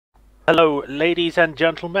Hello, ladies and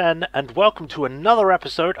gentlemen, and welcome to another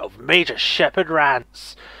episode of Majorshepard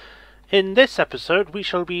Rants. In this episode, we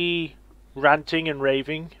shall be ranting and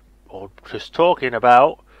raving, or just talking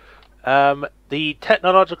about, the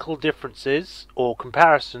technological differences or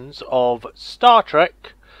comparisons of Star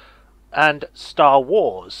Trek and Star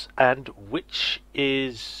Wars, and which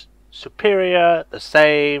is superior, the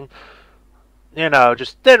same,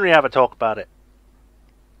 just didn't really have a talk about it.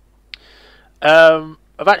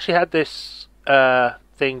 I've actually had this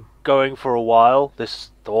thing going for a while,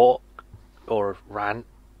 this thought or rant,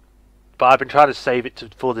 but I've been trying to save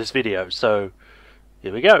it for this video, so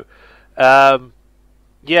here we go.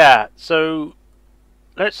 Yeah, so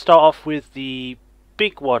let's start off with the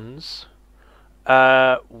big ones.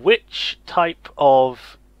 Which type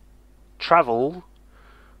of travel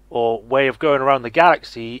or way of going around the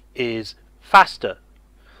galaxy is faster?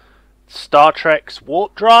 Star Trek's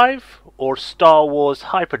warp drive or Star Wars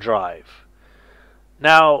hyperdrive?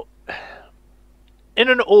 Now, in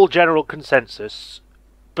an all general consensus,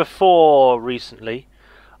 before recently,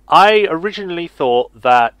 I originally thought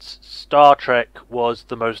that Star Trek was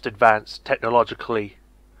the most advanced technologically.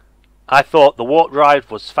 I thought the warp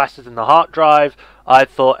drive was faster than the hard drive. I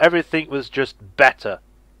thought everything was just better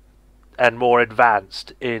and more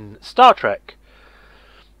advanced in Star Trek.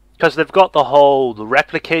 Because they've got the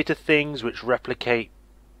replicator things, which replicate,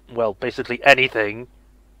 well, basically anything.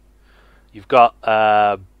 You've got,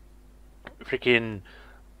 freaking,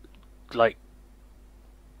 like,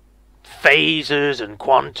 phasers and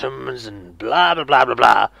quantums and blah, blah, blah, blah,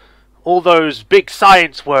 blah. All those big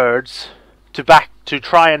science words to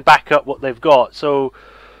try and back up what they've got. So,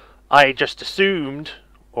 I just assumed,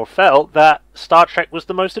 or felt, that Star Trek was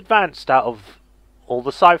the most advanced out of all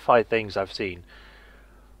the sci-fi things I've seen.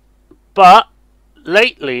 But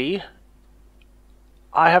lately,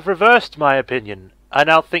 I have reversed my opinion. I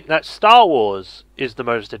now think that Star Wars is the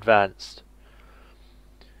most advanced.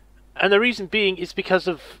 And the reason being is because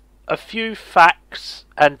of a few facts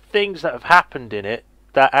and things that have happened in it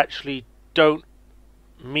that actually don't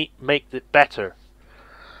make it better.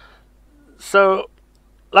 So,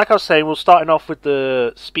 like I was saying, we're starting off with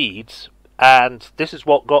the speeds. And this is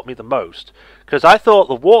what got me the most. Because I thought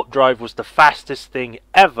the warp drive was the fastest thing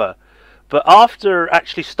ever. But after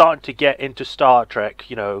actually starting to get into Star Trek,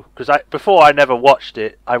 because before I never watched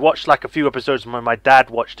it. I watched like a few episodes when my dad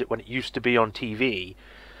watched it when it used to be on TV.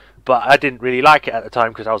 But I didn't really like it at the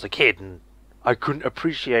time because I was a kid and I couldn't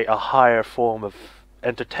appreciate a higher form of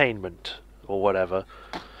entertainment or whatever.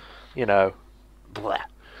 Blah.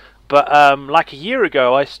 But like a year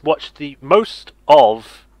ago, I watched the most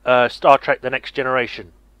of Star Trek The Next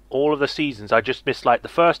Generation. All of the seasons. I just missed like the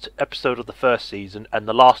first episode of the first season and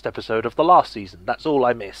the last episode of the last season. That's all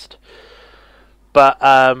I missed. But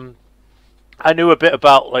I knew a bit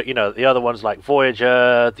about the other ones like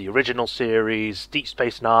Voyager, the original series, Deep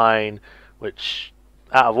Space Nine, which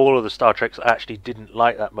out of all of the Star Treks I actually didn't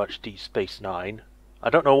like that much. Deep Space Nine. I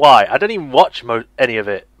don't know why. I didn't even watch any of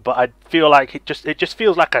it, but I feel like it just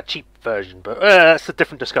feels like a cheap version. But that's a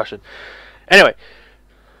different discussion. Anyway,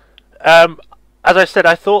 as I said,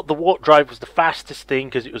 I thought the warp drive was the fastest thing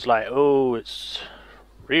because it was like, oh, it's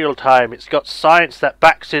real time. It's got science that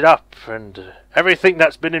backs it up, and everything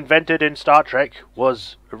that's been invented in Star Trek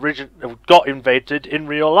got invented in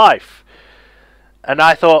real life. And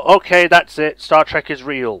I thought, okay, that's it. Star Trek is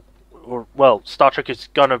real, or well, Star Trek is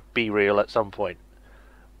gonna be real at some point.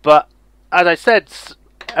 But as I said,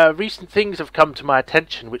 recent things have come to my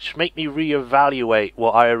attention which make me reevaluate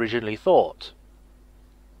what I originally thought.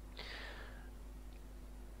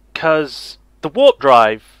 Because the warp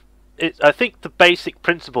drive, I think the basic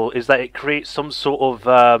principle is that it creates some sort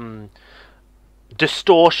of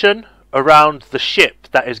distortion around the ship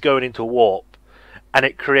that is going into warp, and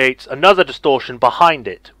it creates another distortion behind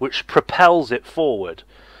it, which propels it forward.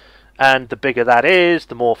 And the bigger that is,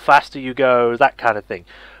 the more faster you go, that kind of thing.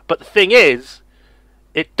 But the thing is,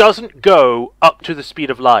 it doesn't go up to the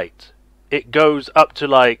speed of light. It goes up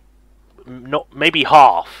to maybe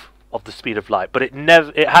half of the speed of light, but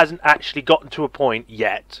it hasn't actually gotten to a point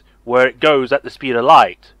yet where it goes at the speed of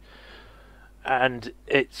light. And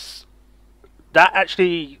that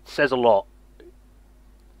actually says a lot.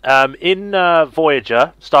 In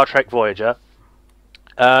Voyager, Star Trek Voyager,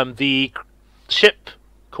 the ship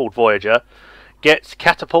called Voyager gets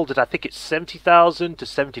catapulted, I think it's 70,000 to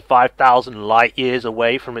 75,000 light years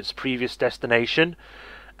away from its previous destination,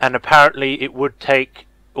 and apparently it would take,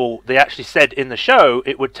 or they actually said in the show,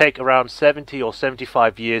 it would take around 70 or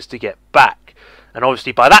 75 years to get back. And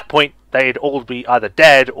obviously by that point, they'd all be either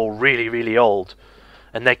dead or really, really old.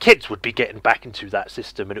 And their kids would be getting back into that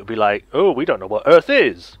system, and it would be like, oh, we don't know what Earth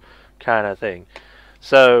is. kind of thing.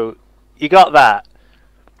 So you got that.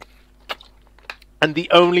 And the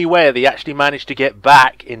only way they actually managed to get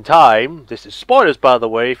back in time, this is spoilers by the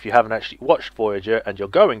way if you haven't actually watched Voyager and you're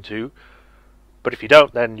going to, but if you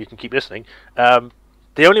don't then you can keep listening. The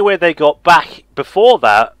only way they got back before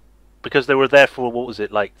that, because they were there for, what was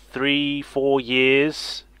it, like 3-4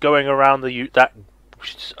 years, going around that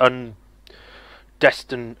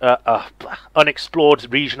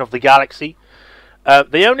unexplored region of the galaxy.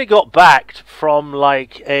 They only got back from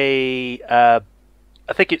like I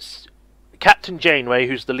think it's Captain Janeway,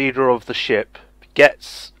 who's the leader of the ship,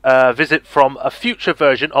 gets a visit from a future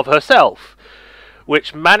version of herself,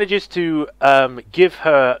 which manages to give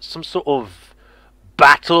her some sort of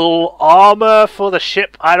battle armor for the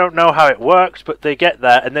ship. I don't know how it works, but they get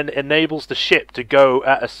that, and then it enables the ship to go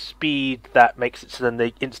at a speed that makes it so then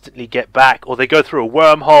they instantly get back, or they go through a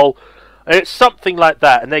wormhole. It's something like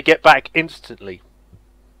that, and they get back instantly.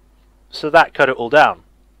 So that cut it all down.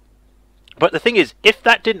 But the thing is, if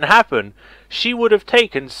that didn't happen, she would have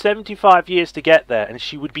taken 75 years to get there, and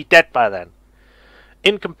she would be dead by then.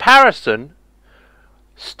 In comparison,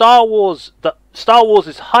 Star Wars'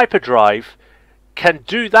 hyperdrive can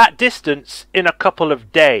do that distance in a couple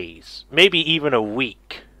of days, maybe even a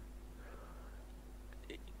week.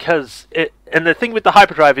 And the thing with the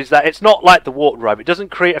hyperdrive is that it's not like the warp drive. It doesn't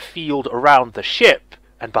create a field around the ship,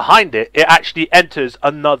 and behind it, it actually enters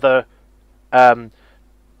another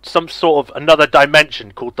some sort of another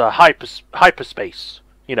dimension called the hyperspace,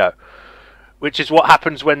 you know, which is what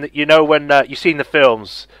happens when when you see in the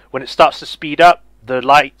films when it starts to speed up, the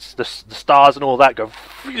lights, the stars, and all that go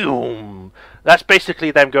phew. That's basically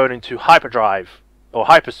them going into hyperdrive or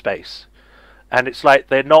hyperspace, and it's like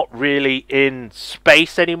they're not really in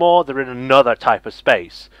space anymore; they're in another type of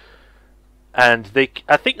space, and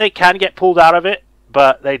I think they can get pulled out of it,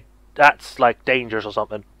 but that's like dangerous or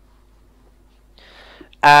something.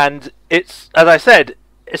 And it's, as I said,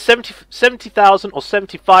 70,000 or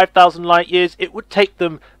 75,000 light years. It would take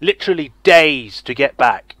them literally days to get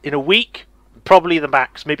back. In a week, probably the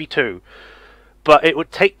max, maybe 2. But it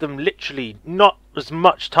would take them literally not as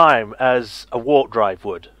much time as a warp drive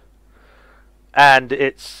would. And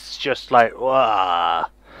it's just like, wow.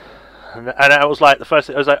 And I was like, the first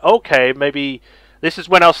thing, I was like, okay, maybe, this is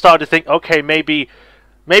when I started to think, okay, maybe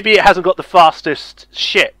it hasn't got the fastest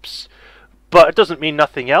ships. But it doesn't mean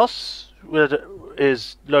nothing else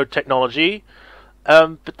is low technology.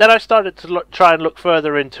 But then I started to try and look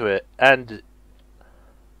further into it, and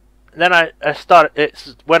then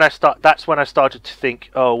that's when I started to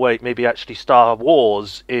think, oh wait, maybe actually Star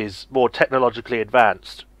Wars is more technologically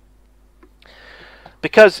advanced.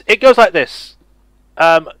 Because it goes like this: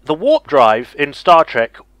 the warp drive in Star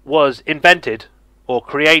Trek was invented or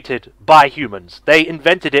created by humans. They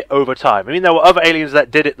invented it over time. I mean, there were other aliens that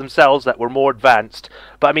did it themselves that were more advanced,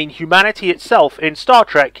 but I mean, humanity itself in Star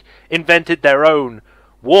Trek invented their own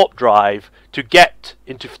warp drive to get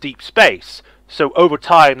into deep space. So over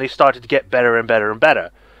time, they started to get better and better and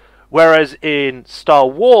better. Whereas in Star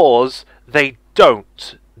Wars, they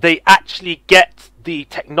don't. They actually get the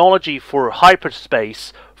technology for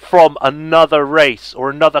hyperspace from another race or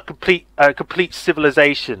another complete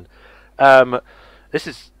civilization. This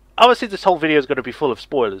is obviously, this whole video is going to be full of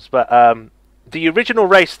spoilers, but the original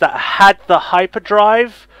race that had the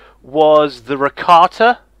hyperdrive was the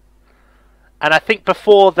Rakata, and I think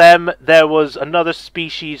before them there was another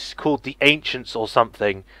species called the Ancients or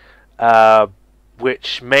something,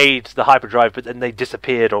 which made the hyperdrive, but then they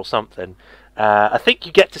disappeared or something. I think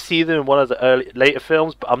you get to see them in one of the later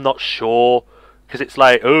films, but I'm not sure. Because it's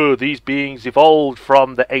like, oh, these beings evolved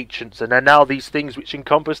from the Ancients, and they're now these things which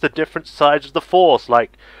encompass the different sides of the Force.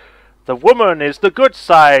 Like, the woman is the good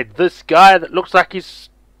side, this guy that looks like he's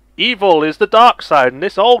evil is the dark side, and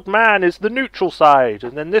this old man is the neutral side,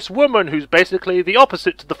 and then this woman who's basically the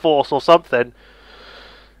opposite to the Force or something.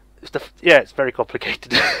 It's very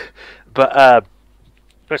complicated. But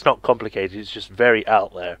it's not complicated, it's just very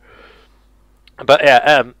out there. But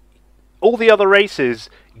yeah, all the other races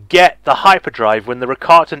get the hyperdrive when the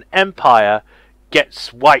Rakatan Empire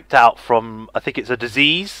gets wiped out from, I think it's a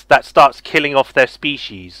disease that starts killing off their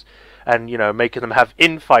species and, you know, making them have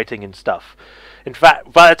infighting and stuff. In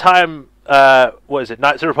fact, by the time, Knights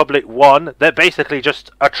of the Republic 1, they're basically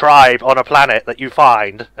just a tribe on a planet that you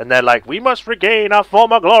find, and they're like, we must regain our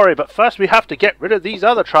former glory, but first we have to get rid of these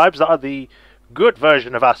other tribes that are the good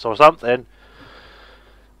version of us or something.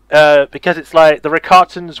 Because it's like, the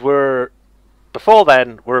Rakatans were, before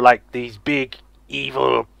then, were like these big,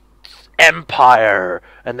 evil empire,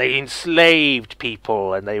 and they enslaved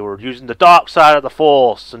people, and they were using the dark side of the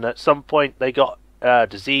Force, and at some point they got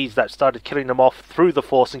disease that started killing them off through the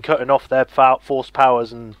Force and cutting off their Force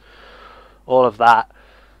powers and all of that.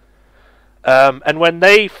 And when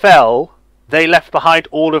they fell, they left behind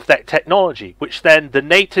all of that technology, which then the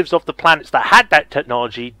natives of the planets that had that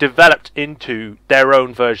technology developed into their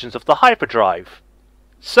own versions of the hyperdrive.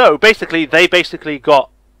 So basically, they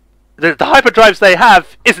got the hyperdrives they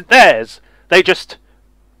have isn't theirs. They just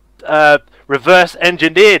reverse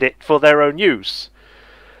engineered it for their own use.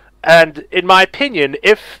 And in my opinion,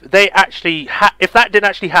 if that didn't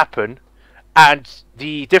actually happen, and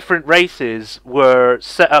the different races were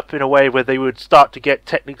set up in a way where they would start to get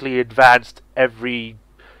technically advanced every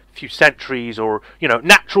few centuries, or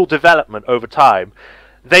natural development over time,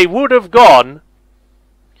 they would have gone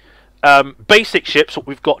basic ships, what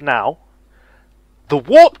we've got now, the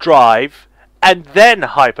warp drive, and then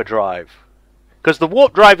hyperdrive. Because the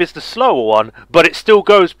warp drive is the slower one, but it still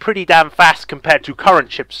goes pretty damn fast compared to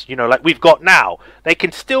current ships, like we've got now. They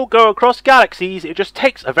can still go across galaxies, it just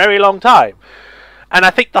takes a very long time. And I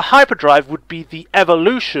think the hyperdrive would be the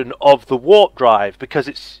evolution of the warp drive, because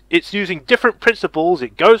it's using different principles,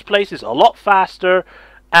 it goes places a lot faster,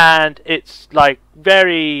 and it's like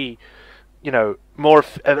very, a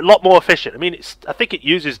lot more efficient. I mean, I think it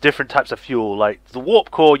uses different types of fuel. Like the warp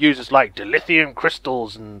core uses like dilithium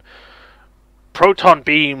crystals and proton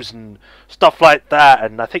beams and stuff like that,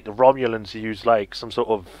 and I think the Romulans use like some sort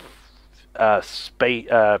of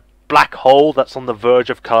black hole that's on the verge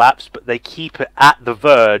of collapse, but they keep it at the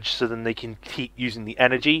verge so then they can keep using the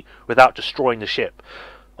energy without destroying the ship.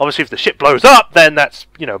 Obviously, if the ship blows up, then that's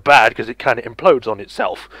bad, because it kind of implodes on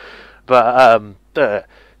itself. But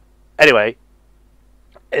anyway,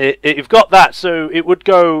 you've got that, so it would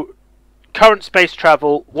go current space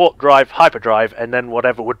travel, warp drive, hyperdrive, and then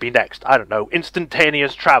whatever would be next. I don't know,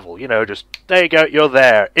 instantaneous travel. Just there you go, you're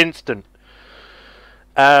there, instant.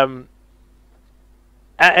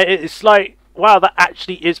 It's like, wow, that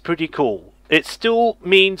actually is pretty cool. It still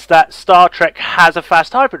means that Star Trek has a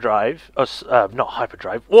fast hyperdrive, not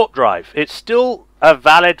hyperdrive, warp drive. It's still a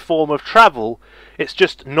valid form of travel. It's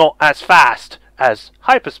just not as fast as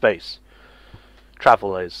hyperspace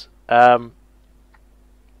travel is.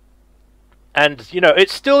 And,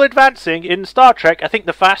 it's still advancing in Star Trek. I think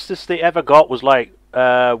the fastest they ever got was like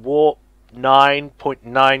warp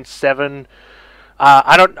 9.97.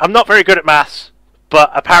 I'm not very good at maths,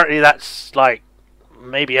 but apparently that's like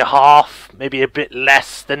maybe a half, maybe a bit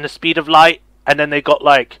less than the speed of light. And then they got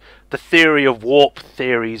like the theory of warp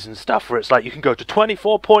theories and stuff, where it's like you can go to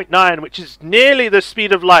 24.9, which is nearly the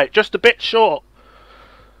speed of light, just a bit short.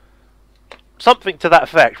 Something to that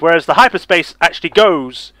effect. Whereas the hyperspace actually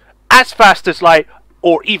goes as fast as light,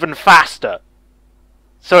 or even faster.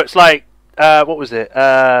 So it's like, what was it?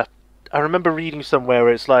 I remember reading somewhere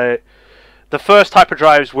where it's like the first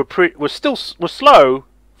hyperdrives were slow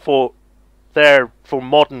for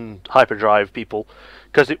modern hyperdrive people,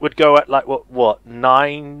 because it would go at like what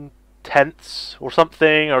 9/10 or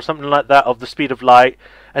something like that of the speed of light,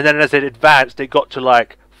 and then as it advanced, it got to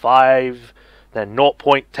like 5, then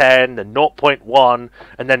 0.10, then 0.1,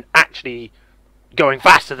 and then actually going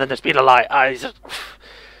faster than the speed of light.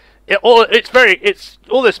 All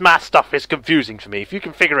this math stuff is confusing to me. If you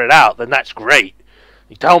can figure it out, then that's great.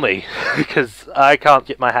 You tell me, because I can't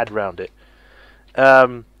get my head around it.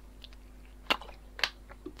 So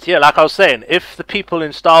yeah, like I was saying, if the people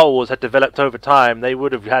in Star Wars had developed over time, they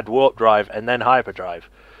would have had warp drive and then hyperdrive.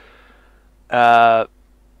 And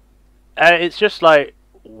it's just like,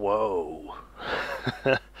 whoa.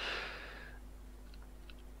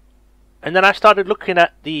 And then I started looking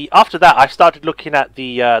at after that I started looking at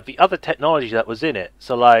the other technology that was in it.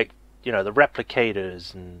 So like, the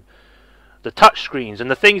replicators and the touchscreens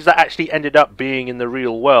and the things that actually ended up being in the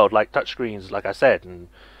real world, like touchscreens, like I said, and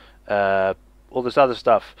all this other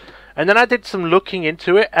stuff. And then I did some looking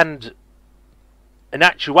into it, and in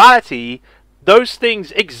actuality, those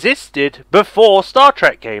things existed before Star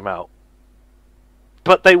Trek came out,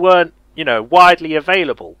 but they weren't, widely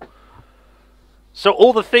available. So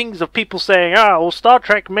all the things of people saying, well, Star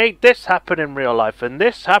Trek made this happen in real life, and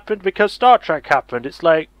this happened because Star Trek happened. It's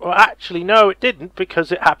like, well, actually, no, it didn't,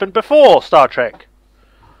 because it happened before Star Trek.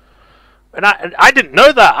 And I didn't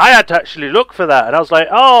know that. I had to actually look for that, and I was like,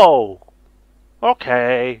 oh,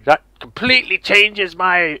 okay, that completely changes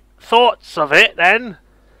my thoughts of it then.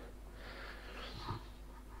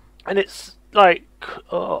 And it's like,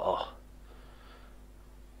 oh.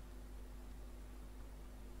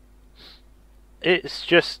 It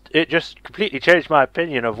just completely changed my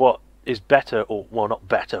opinion of what is better, or, well, not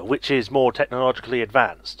better, which is more technologically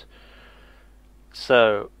advanced.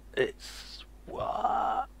 So, it's...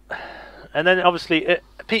 And then, obviously,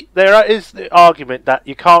 there is the argument that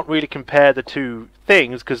you can't really compare the two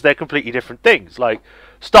things because they're completely different things. Like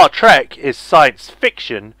Star Trek is science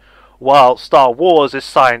fiction, while Star Wars is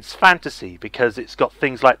science fantasy because it's got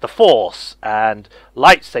things like the Force and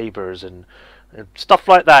lightsabers and stuff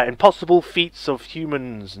like that, impossible feats of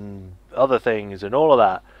humans and other things and all of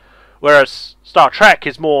that. Whereas Star Trek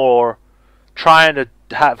is more trying to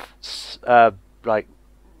have like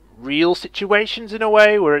real situations in a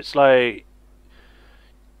way where it's like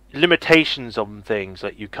limitations on things,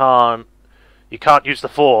 like you can't use the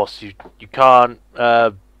Force, you can't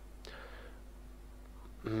I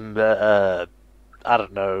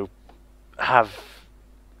don't know, have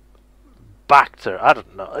Bacter. I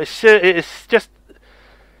don't know. It's just,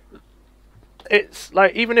 it's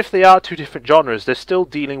like, even if they are two different genres, they're still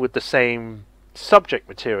dealing with the same subject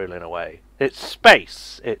material in a way. It's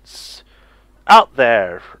space. It's out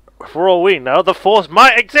there. For all we know, the Force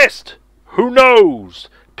might exist. Who knows?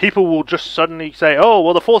 People will just suddenly say, oh,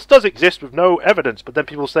 well, the Force does exist with no evidence. But then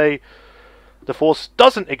people say, the Force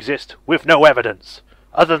doesn't exist with no evidence,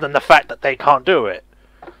 other than the fact that they can't do it.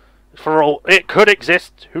 For all, it could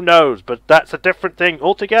exist, who knows, but that's a different thing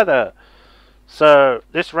altogether. So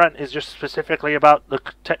this rant is just specifically about the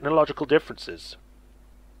technological differences.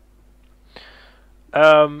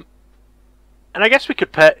 And I guess we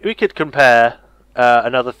could compare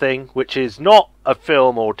another thing, which is not a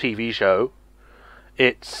film or TV show.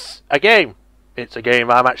 It's a game. It's a game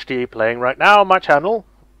I'm actually playing right now on my channel,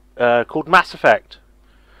 called Mass Effect.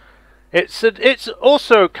 It's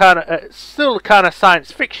also kind of still kind of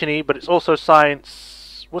science fictiony, but it's also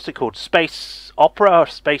science. What's it called? Space opera or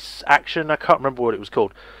space action? I can't remember what it was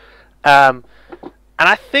called. And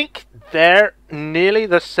I think they're nearly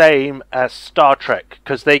the same as Star Trek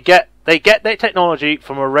because they get their technology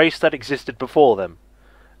from a race that existed before them.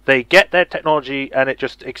 They get their technology and it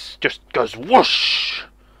just goes whoosh.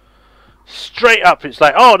 Straight up, it's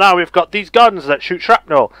like, oh, now we've got these guns that shoot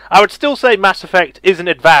shrapnel. I would still say Mass Effect isn't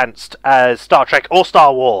advanced as Star Trek or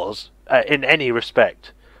Star Wars in any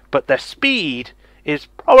respect, but their speed is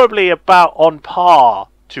probably about on par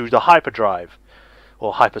to the hyperdrive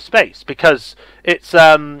or hyperspace, because it's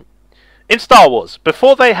in Star Wars,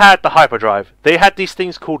 before they had the hyperdrive, they had these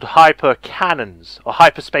things called hyper cannons or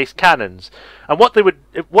hyperspace cannons. And what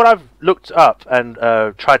I've looked up and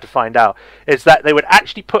tried to find out is that they would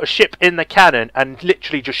actually put a ship in the cannon and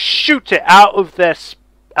literally just shoot it out of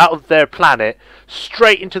their planet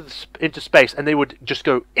straight into space, and they would just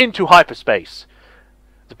go into hyperspace.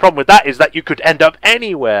 The problem with that is that you could end up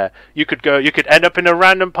anywhere. You could end up in a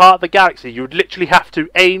random part of the galaxy. You would literally have to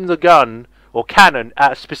aim the gun or cannon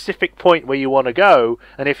at a specific point where you want to go,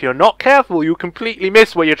 and if you're not careful, you completely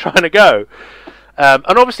miss where you're trying to go. And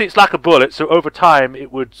obviously it's like a bullet, so over time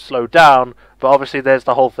it would slow down, but obviously there's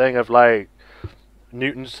the whole thing of like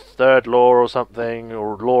Newton's third law or something,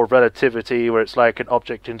 or law of relativity, where it's like an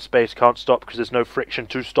object in space can't stop because there's no friction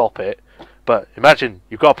to stop it. But imagine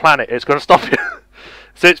you've got a planet, it's going to stop you.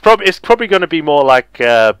 So it's probably going to be more like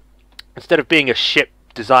instead of being a ship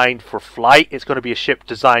designed for flight, it's going to be a ship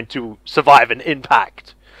designed to survive an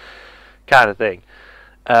impact kind of thing.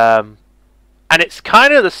 And it's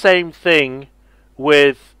kind of the same thing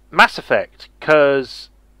with Mass Effect, because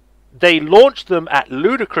they launch them at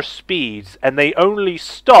ludicrous speeds and they only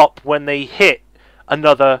stop when they hit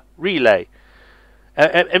another relay.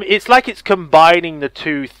 It's like it's combining the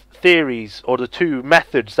two theories or the two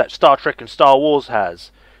methods that Star Trek and Star Wars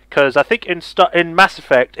has. Because I think in Mass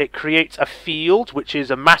Effect it creates a field which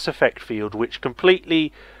is a Mass Effect field, which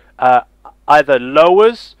completely either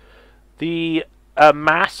lowers the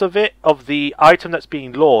mass of the item that's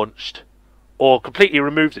being launched, or completely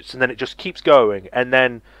removes it, and then it just keeps going. And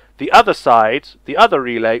then the other side, the other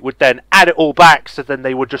relay, would then add it all back, so then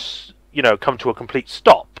they would just, you know, come to a complete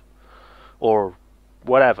stop, or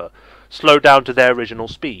whatever, slow down to their original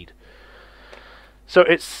speed. So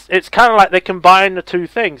it's kind of like they combine the two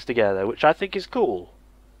things together, which I think is cool.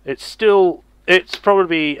 It's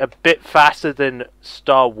probably a bit faster than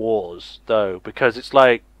Star Wars though, because it's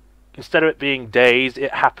like, instead of it being days,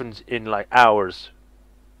 it happens in like hours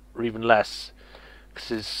or even less.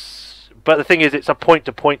 But the thing is, it's a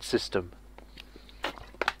point-to-point system,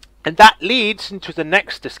 and that leads into the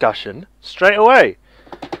next discussion straight away: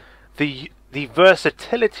 the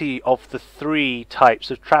versatility of the three types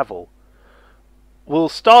of travel. We'll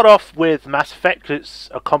start off with Mass Effect. It's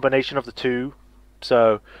a combination of the two.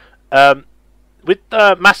 So, with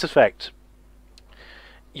Mass Effect,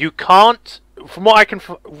 you can't, from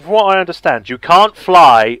what I understand, you can't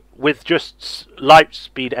fly with just light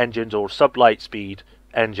speed engines or sublight speed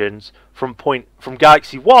engines from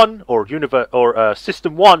Galaxy 1 or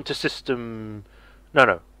System 1 to System No,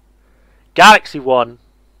 no. Galaxy 1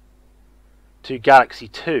 to Galaxy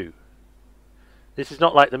 2. This is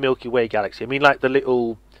not like the Milky Way galaxy. I mean like the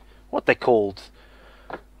little... what they're called?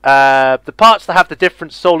 The parts that have the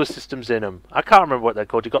different solar systems in them. I can't remember what they're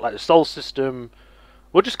called. You've got like the Sol system.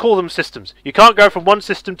 We'll just call them systems. You can't go from one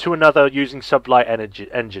system to another using sublight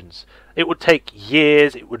engines. It would take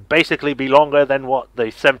years. It would basically be longer than what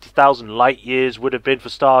the 70,000 light years would have been for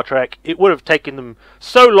Star Trek. It would have taken them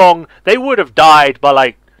so long, they would have died by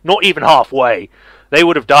like, not even halfway. They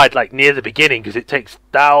would have died like near the beginning, because it takes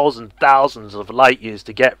thousands of light years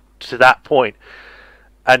to get to that point.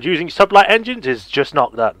 And using sublight engines is just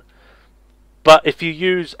not done. But if you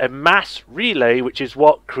use a mass relay, which is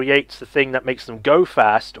what creates the thing that makes them go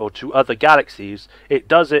fast or to other galaxies, it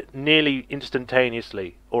does it nearly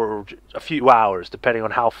instantaneously, or a few hours, depending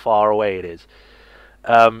on how far away it is.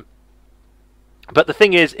 But the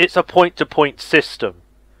thing is, it's a point-to-point system.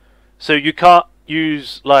 So you can't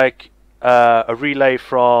use like a relay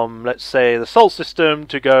from, let's say, the Sol system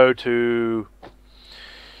to go to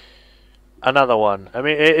another one. I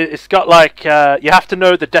mean, it's got like, you have to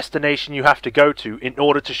know the destination you have to go to in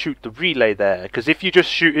order to shoot the relay there. Because if you just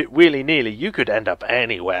shoot it willy-nilly, you could end up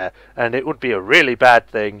anywhere. And it would be a really bad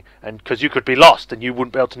thing. And because you could be lost and you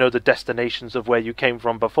wouldn't be able to know the destinations of where you came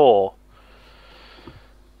from before.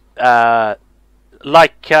 The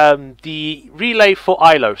relay for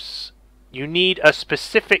Ilos. You need a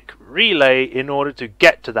specific relay in order to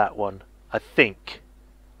get to that one, I think.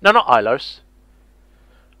 No, not Ilos.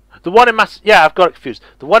 The one in yeah, I've got it confused.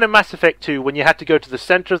 The one in Mass Effect 2, when you had to go to the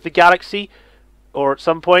center of the galaxy, or at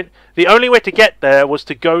some point, the only way to get there was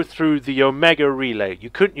to go through the Omega relay. You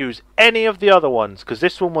couldn't use any of the other ones, because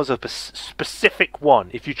this one was a specific one.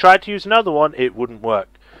 If you tried to use another one, it wouldn't work.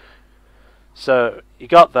 So, you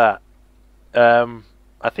got that.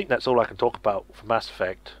 I think that's all I can talk about for Mass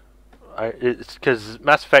Effect. It's because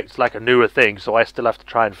Mass Effect's like a newer thing, so I still have to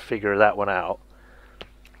try and figure that one out.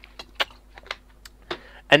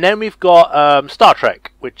 And then we've got Star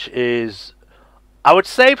Trek, which is, I would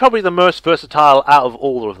say, probably the most versatile out of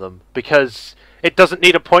all of them, because it doesn't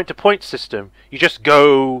need a point-to-point system. You just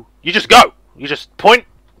go. You just point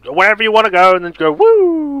wherever you want to go, and then go,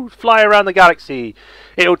 woo, fly around the galaxy.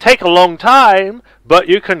 It'll take a long time, but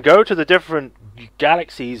you can go to the different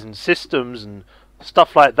galaxies and systems and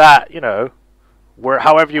stuff like that, you know,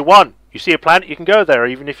 however you want. You see a planet, you can go there,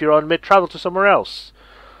 even if you're on mid-travel to somewhere else.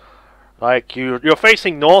 Like, you're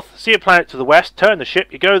facing north, see a planet to the west, turn the ship,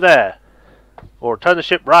 you go there. Or turn the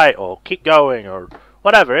ship right, or keep going, or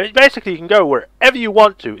whatever. Basically, you can go wherever you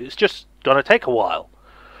want to. It's just going to take a while.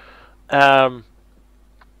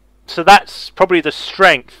 So that's probably the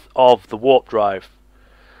strength of the warp drive.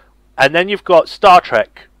 And then you've got Star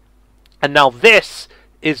Trek. And now this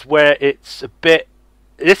is where it's a bit...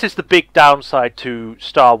 This is the big downside to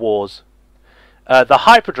Star Wars. The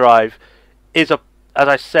hyperdrive is a... As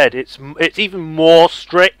I said, it's even more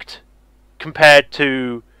strict compared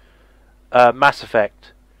to Mass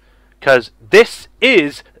Effect, because this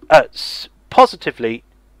is positively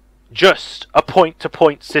just a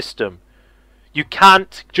point-to-point system. You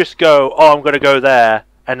can't just go, oh, I'm going to go there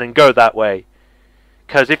and then go that way,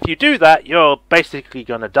 because if you do that, you're basically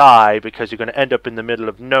going to die, because you're going to end up in the middle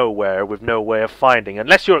of nowhere with no way of finding,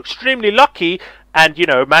 unless you're extremely lucky and, you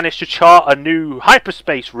know, manage to chart a new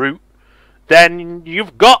hyperspace route. Then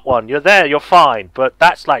you've got one, you're there, you're fine. But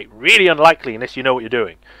that's like really unlikely unless you know what you're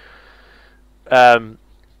doing.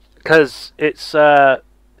 Because it's, from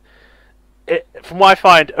what I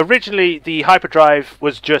find, originally the hyperdrive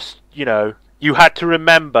was just, you know, you had to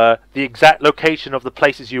remember the exact location of the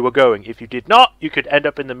places you were going. If you did not, you could end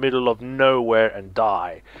up in the middle of nowhere and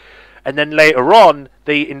die. And then later on,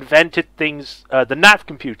 they invented things, the nav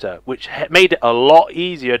computer, which made it a lot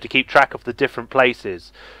easier to keep track of the different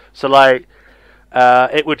places. So like,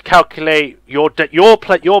 it would calculate your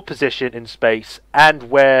position in space and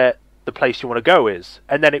where the place you want to go is,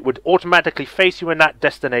 and then it would automatically face you in that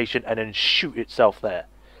destination and then shoot itself there.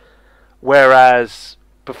 Whereas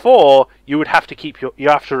before, you would have to you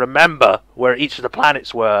have to remember where each of the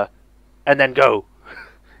planets were, and then go.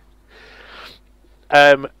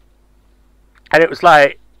 And it was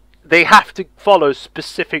like they have to follow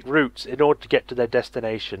specific routes in order to get to their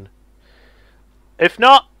destination. If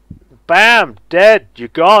not, bam, dead, you're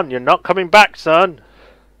gone, you're not coming back, son.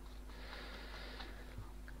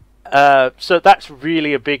 So that's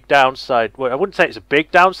really a big downside. Well, I wouldn't say it's a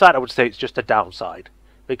big downside, I would say it's just a downside.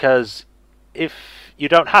 Because if you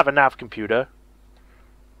don't have a nav computer,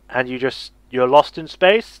 and you're lost in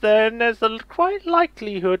space, then there's a quite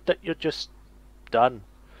likelihood that you're just done.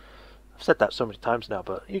 I've said that so many times now,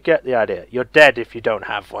 but you get the idea. You're dead if you don't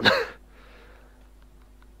have one.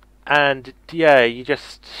 And yeah, you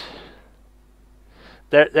just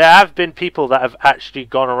there have been people that have actually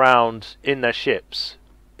gone around in their ships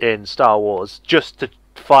in Star Wars just to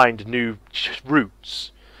find new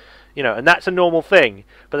routes, you know, and that's a normal thing.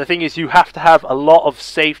 But the thing is, you have to have a lot of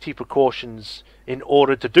safety precautions in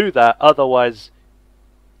order to do that, otherwise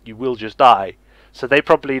you will just die. So they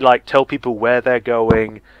probably like tell people where they're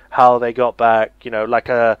going, how they got back, you know, like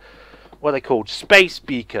a what are they called, space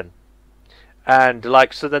beacon. And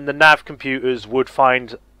like, so then the nav computers would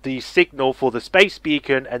find the signal for the space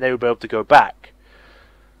beacon and they would be able to go back,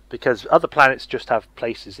 because other planets just have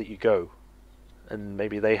places that you go, and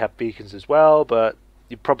maybe they have beacons as well, but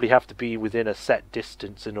you probably have to be within a set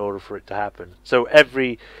distance in order for it to happen. So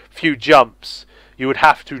every few jumps you would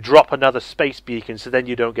have to drop another space beacon, so then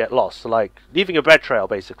you don't get lost. So like leaving a bread trail,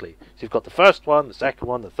 basically. So you've got the first one, the second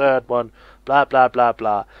one, the third one, blah blah blah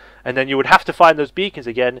blah, and then you would have to find those beacons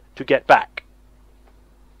again to get back.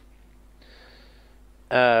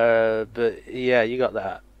 But yeah, you got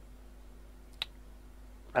that.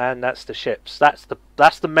 And that's the ships.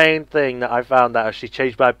 That's the main thing that I found that actually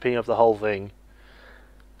changed my opinion of the whole thing.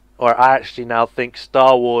 Or I actually now think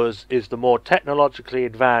Star Wars is the more technologically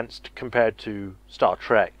advanced compared to Star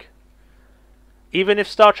Trek. Even if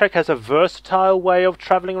Star Trek has a versatile way of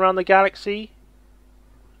traveling around the galaxy,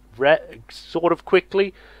 sort of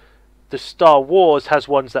quickly, the Star Wars has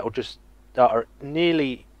ones that are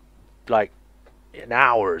nearly like in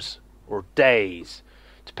hours or days,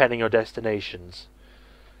 depending on destinations.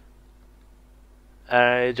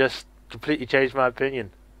 And it just completely changed my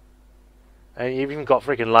opinion. And you've even got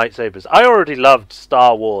freaking lightsabers. I already loved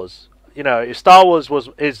Star Wars. You know, if Star Wars was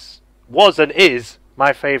and is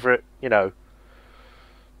my favorite, you know,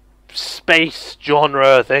 space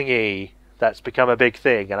genre thingy that's become a big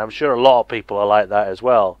thing, and I'm sure a lot of people are like that as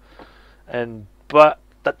well. But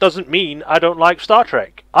that doesn't mean I don't like Star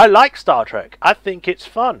Trek. I like Star Trek. I think it's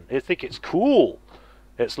fun. I think it's cool.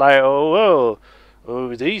 It's like, oh,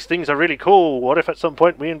 these things are really cool. What if at some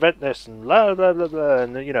point we invent this and blah blah blah blah.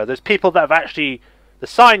 And you know, there's people that have actually, the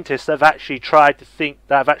scientists that have actually tried to think,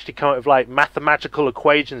 that have actually come up with like mathematical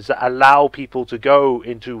equations that allow people to go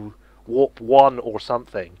into warp 1 or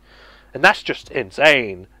something. And that's just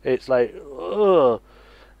insane. It's like, ugh.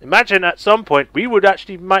 Imagine at some point we would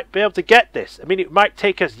actually might be able to get this. I mean, it might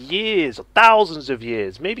take us years or thousands of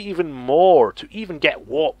years, maybe even more, to even get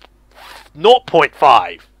warp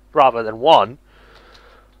 0.5 rather than 1.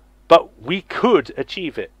 But we could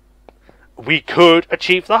achieve it. We could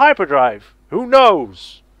achieve the hyperdrive. Who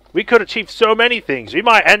knows? We could achieve so many things. We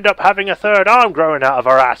might end up having a third arm growing out of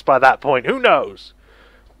our ass by that point. Who knows?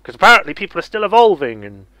 Because apparently people are still evolving,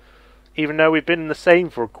 and even though we've been the same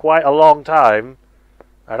for quite a long time,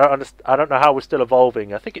 I don't know how we're still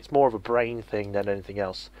evolving. I think it's more of a brain thing than anything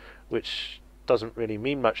else, which doesn't really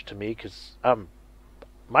mean much to me because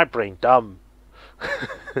my brain dumb.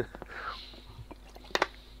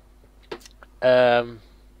 But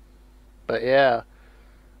yeah,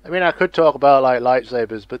 I mean, I could talk about like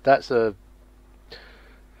lightsabers, but that's a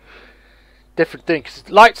different thing. Cause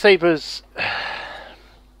lightsabers,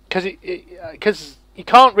 because you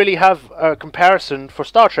can't really have a comparison for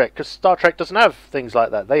Star Trek, because Star Trek doesn't have things like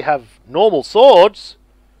that. They have normal swords,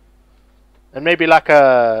 and maybe like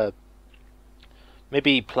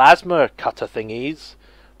maybe plasma cutter thingies,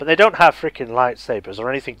 but they don't have freaking lightsabers or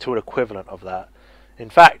anything to an equivalent of that. In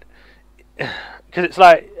fact, because it's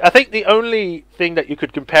like, I think the only thing that you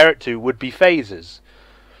could compare it to would be phasers.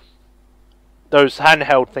 Those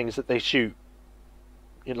handheld things that they shoot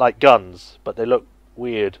in like guns, but they look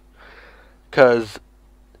weird. Because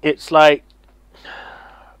it's like,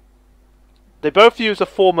 they both use a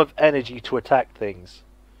form of energy to attack things.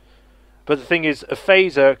 But the thing is, a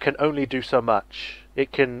phaser can only do so much.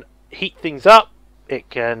 It can heat things up, it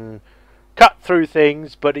can cut through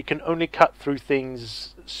things, but it can only cut through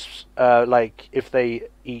things like if they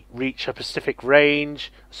reach a specific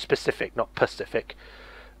range. Specific, not Pacific.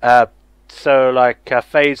 So like a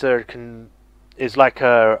phaser is like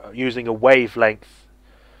using a wavelength.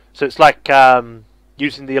 So it's like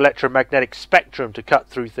using the electromagnetic spectrum to cut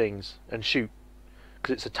through things and shoot,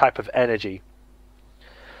 because it's a type of energy.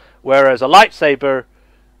 Whereas a lightsaber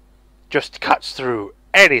just cuts through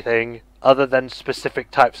anything other than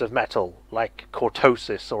specific types of metal, like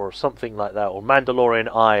cortosis or something like that, or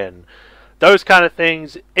Mandalorian iron. Those kind of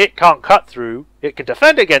things it can't cut through. It can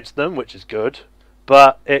defend against them, which is good,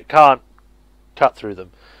 but it can't cut through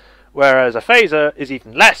them. Whereas a phaser is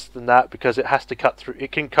even less than that, because it has to cut through.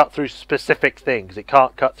 It can cut through specific things. It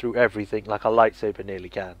can't cut through everything like a lightsaber nearly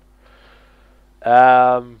can.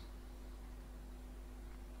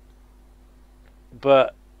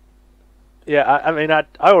 But Yeah, I mean, I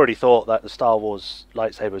already thought that the Star Wars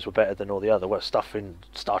lightsabers were better than all the other stuff in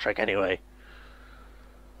Star Trek anyway.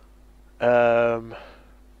 The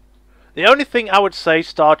only thing I would say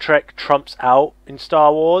Star Trek trumps out in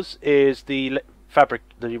Star Wars is the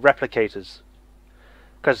replicators.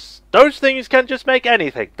 Because those things can just make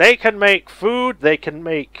anything. They can make food, they can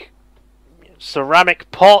make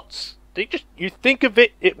ceramic pots. You think of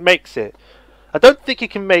it, it makes it. I don't think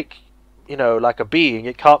it can make, like a being.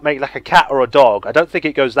 It can't make like a cat or a dog. I don't think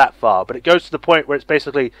it goes that far. But it goes to the point where it's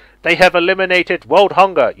basically, they have eliminated world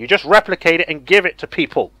hunger. You just replicate it and give it to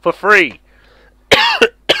people for free.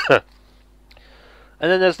 And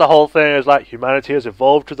then there's the whole thing is like, humanity has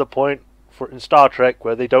evolved to the point in Star Trek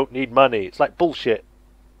where they don't need money. It's like bullshit.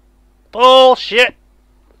 Bullshit!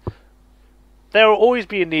 There will always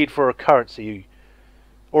be a need for a currency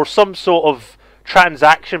or some sort of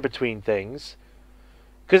transaction between things.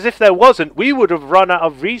 Because if there wasn't, we would have run out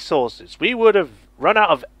of resources. We would have run out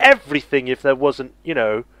of everything if there wasn't,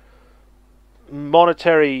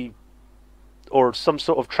 monetary or some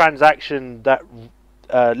sort of transaction that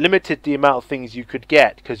limited the amount of things you could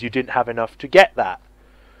get because you didn't have enough to get that.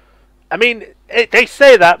 I mean, they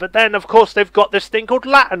say that, but then, of course, they've got this thing called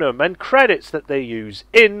Latinum and credits that they use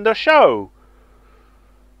in the show.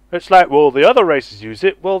 It's like, well, the other races use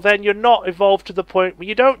it. Well, then you're not evolved to the point where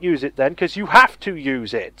you don't use it then, because you have to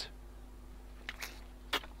use it.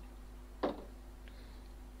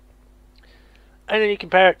 And then you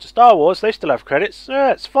compare it to Star Wars, they still have credits.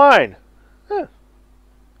 It's fine.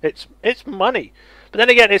 It's money. But then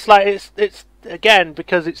again, it's like, it's again,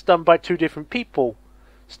 because it's done by two different people.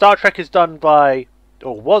 Star Trek is done by,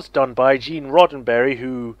 or was done by, Gene Roddenberry,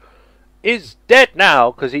 who is dead now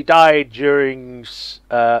because he died during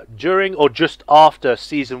or just after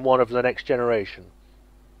season 1 of The Next Generation.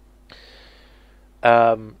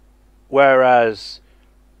 Whereas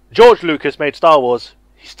George Lucas made Star Wars.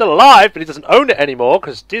 He's still alive, but he doesn't own it anymore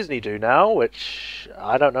because Disney do now, which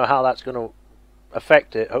I don't know how that's going to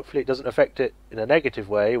affect it. Hopefully it doesn't affect it in a negative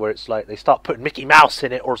way, where it's like they start putting Mickey Mouse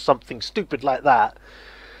in it or something stupid like that.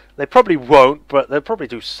 They probably won't, but they'll probably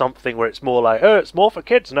do something where it's more like, it's more for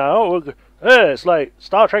kids now. It's like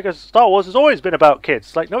Star Wars has always been about kids.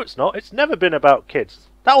 It's like, no, it's not. It's never been about kids.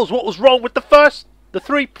 That was what was wrong with the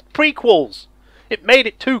 3 prequels. It made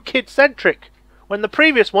it too kid-centric, when the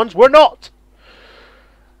previous ones were not.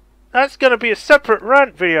 That's going to be a separate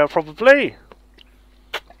rant video, probably.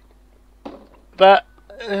 But,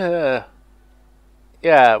 yeah,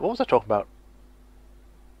 what was I talking about?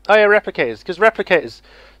 Oh yeah, replicators. Because replicators,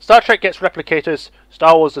 Star Trek gets replicators,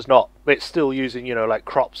 Star Wars does not. It's still using, like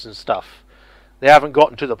crops and stuff. They haven't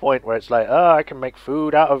gotten to the point where it's like, I can make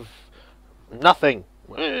food out of nothing.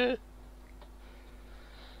 And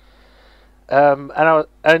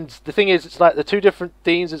the thing is, it's like the two different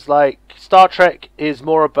themes. It's like Star Trek is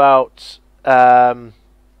more about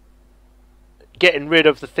getting rid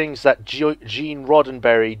of the things that Gene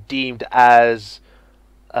Roddenberry deemed as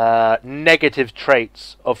negative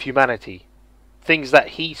traits of humanity, things that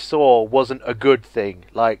he saw wasn't a good thing,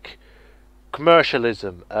 like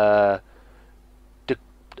commercialism, what's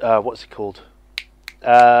it called?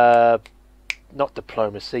 Not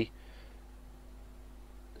diplomacy.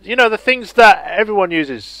 The things that everyone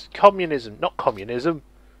uses. Communism, not communism.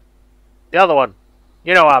 The other one.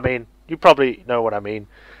 You know what I mean. You probably know what I mean.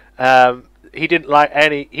 He didn't like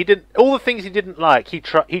all the things he didn't like, he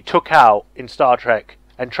took out in Star Trek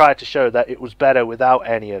and tried to show that it was better without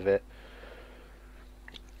any of it.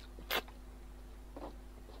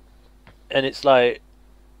 And it's like,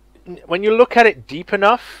 when you look at it deep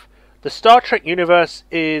enough, the Star Trek universe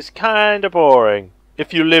is kind of boring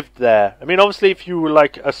if you lived there. I mean, obviously, if you were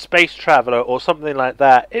like a space traveler or something like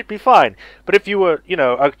that, it'd be fine. But if you were,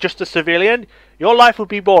 just a civilian, your life would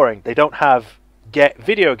be boring. They don't have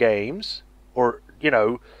video games, or,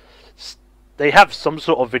 they have some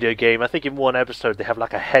sort of video game. I think in one episode they have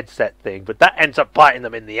like a headset thing, but that ends up biting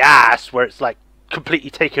them in the ass, where it's like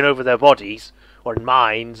completely taking over their bodies or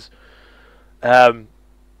minds. But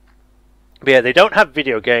yeah, they don't have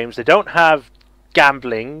video games. They don't have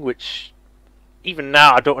gambling, which even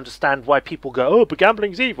now I don't understand why people go, oh, but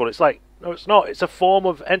gambling's evil. It's like, no, it's not. It's a form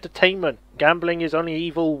of entertainment. Gambling is only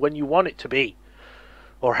evil when you want it to be,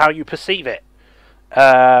 or how you perceive it.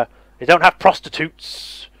 They don't have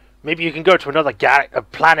prostitutes. Maybe you can go to another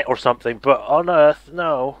planet or something, but on Earth,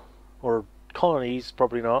 no. Or colonies,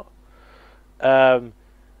 probably not.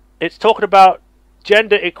 It's talking about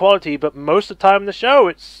gender equality, but most of the time in the show,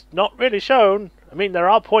 it's not really shown. I mean, there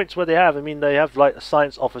are points where they have. I mean, they have like a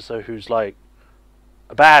science officer who's like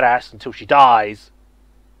a badass until she dies.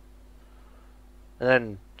 And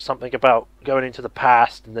then something about going into the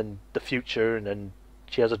past and then the future, and then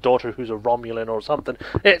she has a daughter who's a Romulan or something.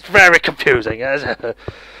 It's very confusing. It's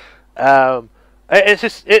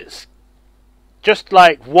just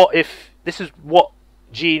like, what if this is what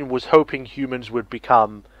Gene was hoping humans would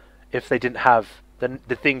become if they didn't have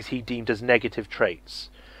the things he deemed as negative traits.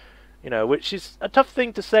 You know, which is a tough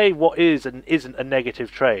thing to say what is and isn't a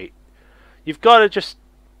negative trait. You've got to just,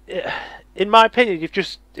 in my opinion,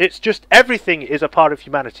 it's just everything is a part of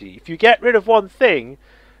humanity. If you get rid of one thing,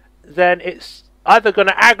 then it's either going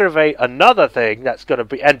to aggravate another thing that's going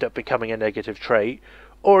to end up becoming a negative trait,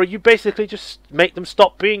 or you basically just make them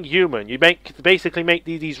stop being human. You basically make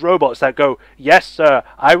these robots that go, yes sir,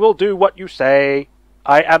 I will do what you say.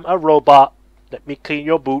 I am a robot. Let me clean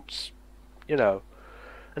your boots. You know.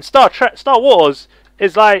 And Star Wars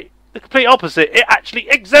is like the complete opposite. It actually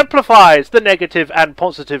exemplifies the negative and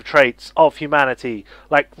positive traits of humanity,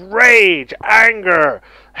 like rage, anger,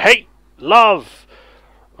 hate, love.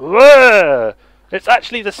 Ugh. It's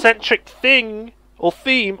actually the centric thing or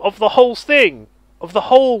theme of the whole thing, of the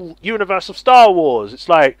whole universe of Star Wars. It's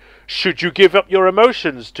like, should you give up your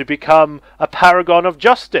emotions to become a paragon of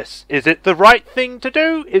justice? Is it the right thing to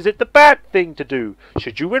do? Is it the bad thing to do?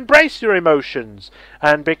 Should you embrace your emotions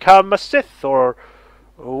and become a Sith or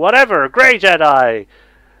whatever, a Grey Jedi?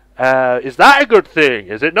 Is that a good thing?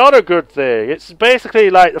 Is it not a good thing? It's basically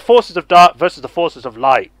like the forces of dark versus the forces of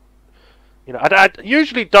light. You know, I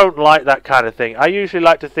usually don't like that kind of thing. I usually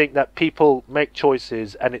like to think that people make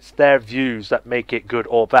choices and it's their views that make it good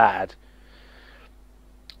or bad.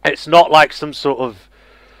 It's not like some sort of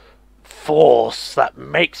force that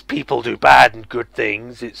makes people do bad and good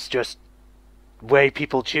things. It's just way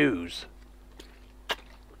people choose.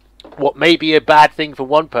 What may be a bad thing for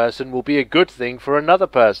one person will be a good thing for another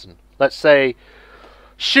person. Let's say,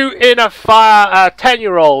 shooting a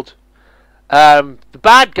 10-year-old. The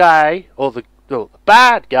bad guy, or the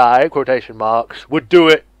bad guy, quotation marks, would do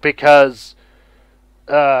it because,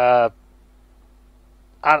 I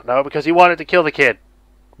don't know, because he wanted to kill the kid.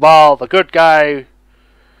 While the good guy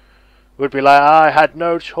would be like, I had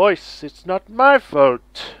no choice, it's not my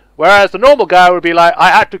fault. Whereas the normal guy would be like, I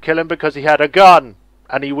had to kill him because he had a gun,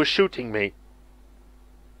 and he was shooting me.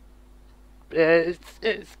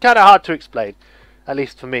 It's kind of hard to explain, at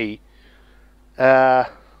least for me.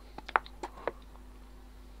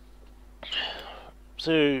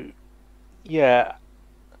 So, yeah,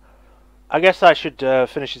 I guess I should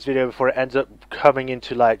finish this video before it ends up coming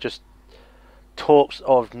into like just talks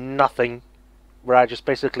of nothing, where I just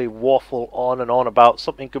basically waffle on and on about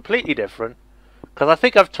something completely different. Because I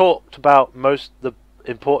think I've talked about most the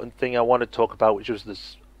important thing I wanted to talk about, which was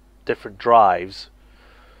this different drives.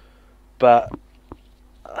 But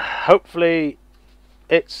hopefully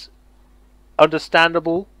it's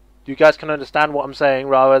understandable. You guys can understand what I'm saying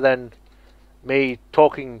rather than me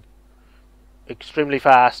talking extremely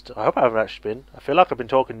fast. I hope I haven't actually been. I feel like I've been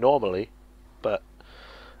talking normally, but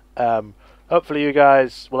hopefully you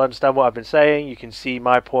guys will understand what I've been saying. You can see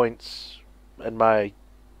my points and my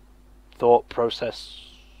thought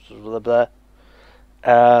process. Blah, blah.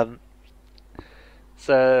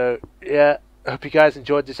 So yeah, I hope you guys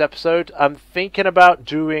enjoyed this episode. I'm thinking about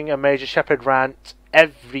doing a Majorshepard rant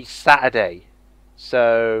every Saturday,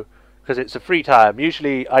 so because it's a free time.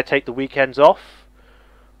 Usually I take the weekends off,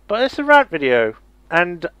 but it's a rant video,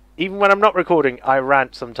 and even when I'm not recording I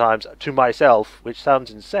rant sometimes to myself, which sounds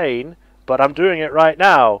insane, but I'm doing it right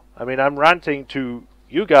now. I mean, I'm ranting to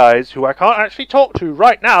you guys who I can't actually talk to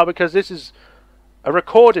right now because this is a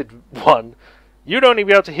recorded one. You'd only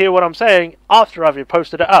be able to hear what I'm saying after I've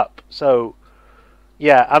posted it up. So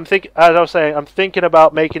yeah, as I was saying, I'm thinking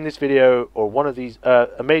about making this video, or one of these, a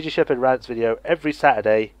Majorshepard Rants video every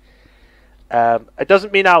Saturday. It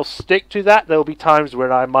doesn't mean I'll stick to that. There'll be times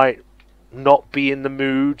when I might not be in the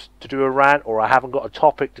mood to do a rant, or I haven't got a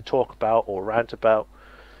topic to talk about or rant about.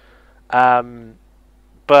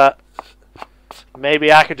 But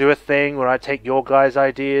maybe I could do a thing where I take your guys'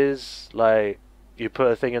 ideas, like you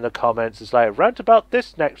put a thing in the comments, it's like, rant about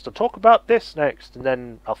this next, or talk about this next, and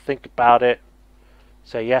then I'll think about it,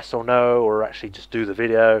 say yes or no, or actually just do the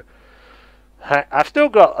video. I've still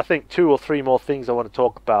got, I think, 2 or 3 more things I want to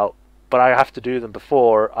talk about, but I have to do them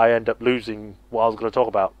before I end up losing what I was going to talk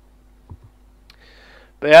about.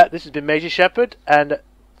 But yeah, this has been Majorshepard, and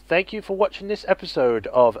thank you for watching this episode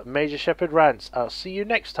of Majorshepard Rants. I'll see you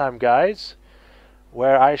next time, guys,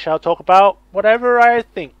 where I shall talk about whatever I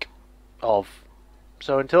think of.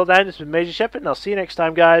 So until then, this has been Majorshepard, and I'll see you next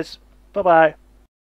time, guys. Bye-bye.